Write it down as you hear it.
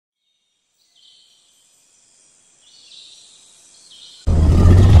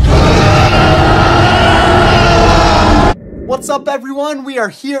up, everyone? We are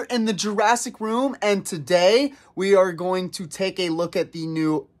here in the Jurassic room, and today we are going to take a look at the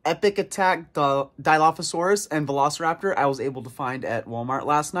new Epic Attack Dilophosaurus and Velociraptor I was able to find at Walmart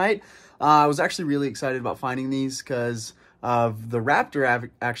last night. I was actually really excited about finding these because of the raptor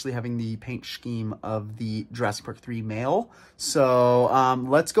actually having the paint scheme of the Jurassic Park 3 male. So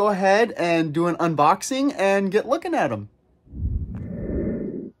let's go ahead and do an unboxing and get looking at them.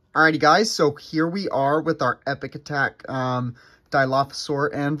 Alrighty guys, so here we are with our Epic Attack Dilophosaur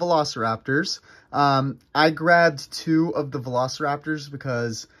and Velociraptors. I grabbed two of the Velociraptors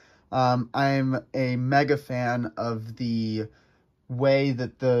because I'm a mega fan of the way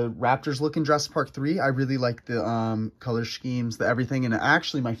that the raptors look in Jurassic Park 3. I really like the color schemes, the everything, and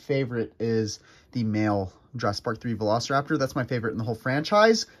actually my favorite is the male Jurassic Park 3 Velociraptor. That's my favorite in the whole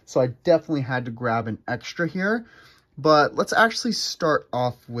franchise, so I definitely had to grab an extra here. But let's actually start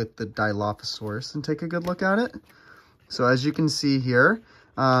off with the Dilophosaurus and take a good look at it. So as you can see here,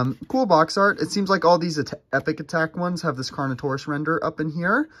 cool box art. It seems like all these Epic Attack ones have this Carnotaurus render up in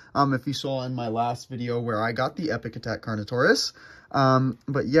here. If you saw in my last video where I got the Epic Attack Carnotaurus.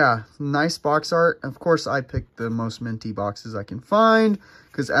 But yeah, nice box art. Of course, I picked the most minty boxes I can find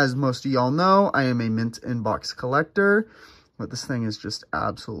because as most of y'all know, I am a mint in-box collector. But this thing is just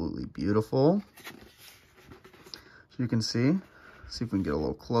absolutely beautiful. You can see if we can get a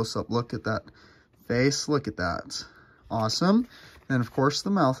little close-up look at that face. Look at that. Awesome. And of course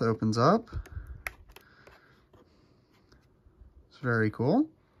the mouth opens up. It's very cool.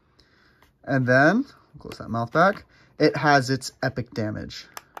 And then close that mouth back. It has its epic damage.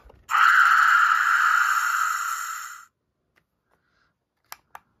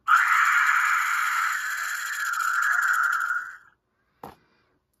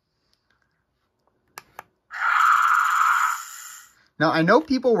 Now, I know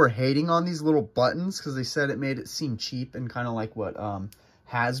people were hating on these little buttons because they said it made it seem cheap and kind of like what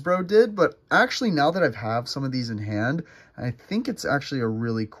Hasbro did. But actually, now that I have some of these in hand, I think it's actually a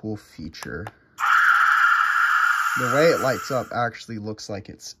really cool feature. The way it lights up actually looks like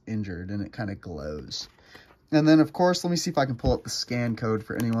it's injured and it kind of glows. And then, of course, let me see if I can pull up the scan code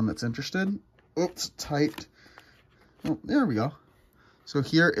for anyone that's interested. Oops, tight. Oh, there we go. So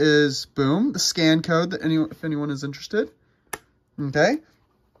here is, boom, the scan code that if anyone is interested. Okay,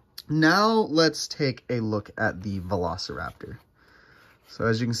 now let's take a look at the Velociraptor. So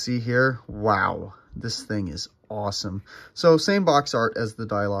as you can see here, wow, this thing is awesome. So same box art as the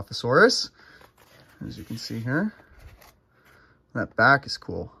Dilophosaurus. As you can see here, that back is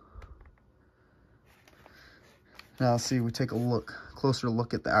cool. Now let's see, we take a closer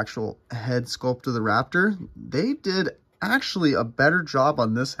look at the actual head sculpt of the raptor. They did actually a better job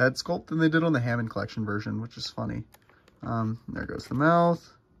on this head sculpt than they did on the Hammond Collection version, which is funny. There goes the mouth.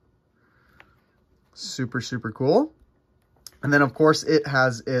 Super, super cool. And then, of course, it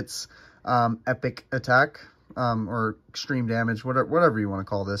has its Epic Attack or Extreme Damage, whatever you want to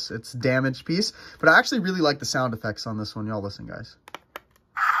call this. It's damage piece. But I actually really like the sound effects on this one. Y'all listen, guys.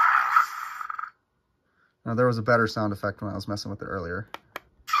 Now, there was a better sound effect when I was messing with it earlier.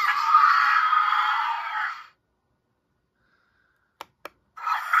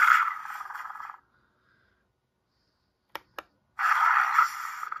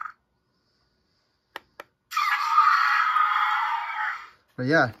 But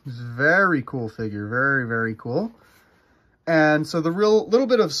yeah, very cool figure. Very, very cool. And so the little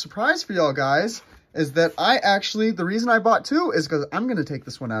bit of surprise for y'all guys is that the reason I bought two is because I'm going to take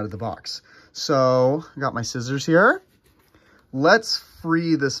this one out of the box. So I got my scissors here. Let's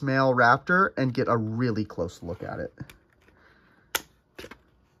free this male raptor and get a really close look at it.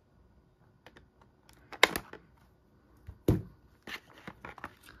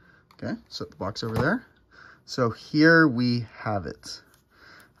 Okay, set the box over there. So here we have it.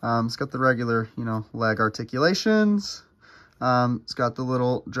 It's got the regular, leg articulations. It's got the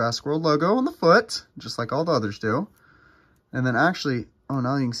little Jurassic World logo on the foot, just like all the others do. And then actually,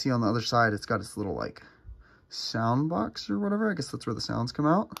 now you can see on the other side, it's got its little, sound box or whatever. I guess that's where the sounds come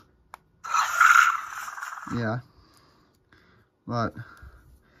out. Yeah. But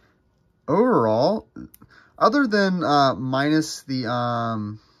overall, other than minus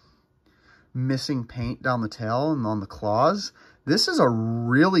the missing paint down the tail and on the claws, this is a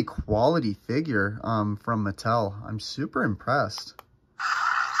really quality figure from Mattel. I'm super impressed.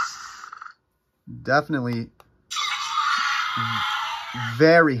 Definitely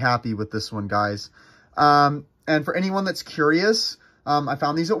very happy with this one, guys. And for anyone that's curious, I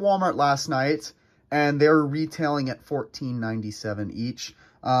found these at Walmart last night, and they're retailing at $14.97 each.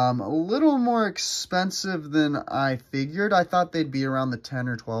 A little more expensive than I figured. I thought they'd be around the $10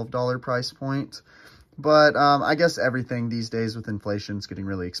 or $12 price point. But I guess everything these days with inflation is getting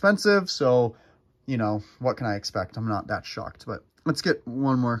really expensive. So, you know, what can I expect? I'm not that shocked. But let's get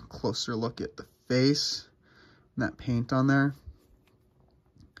one more closer look at the face and that paint on there,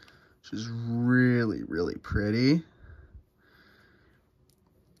 which is really, really pretty.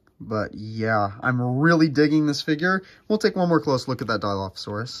 But yeah, I'm really digging this figure. We'll take one more close look at that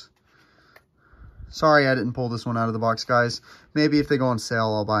Dilophosaurus. Sorry I didn't pull this one out of the box, guys. Maybe if they go on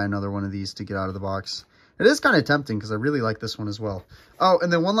sale, I'll buy another one of these to get out of the box. It is kind of tempting because I really like this one as well. Oh,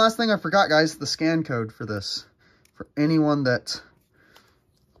 and then one last thing I forgot, guys, the scan code for this. For anyone that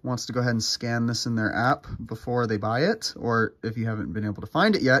wants to go ahead and scan this in their app before they buy it, or if you haven't been able to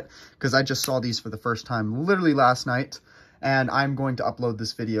find it yet, because I just saw these for the first time literally last night. And I'm going to upload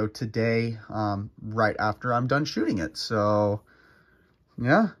this video today, right after I'm done shooting it. So,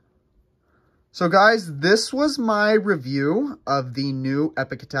 yeah. So, guys, this was my review of the new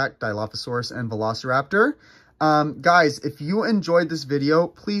Epic Attack Dilophosaurus and Velociraptor. Guys, if you enjoyed this video,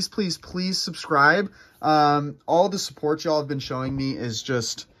 please, please, please subscribe. All the support y'all have been showing me is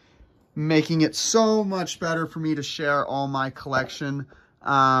just making it so much better for me to share all my collection.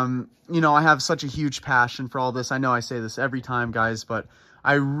 You know, I have such a huge passion for all this. I know I say this every time, guys, but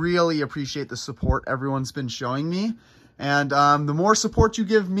I really appreciate the support everyone's been showing me. And the more support you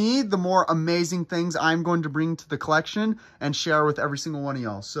give me, the more amazing things I'm going to bring to the collection and share with every single one of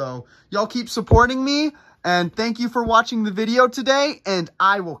y'all. So y'all keep supporting me, and thank you for watching the video today, and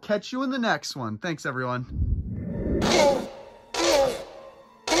I will catch you in the next one. Thanks, everyone.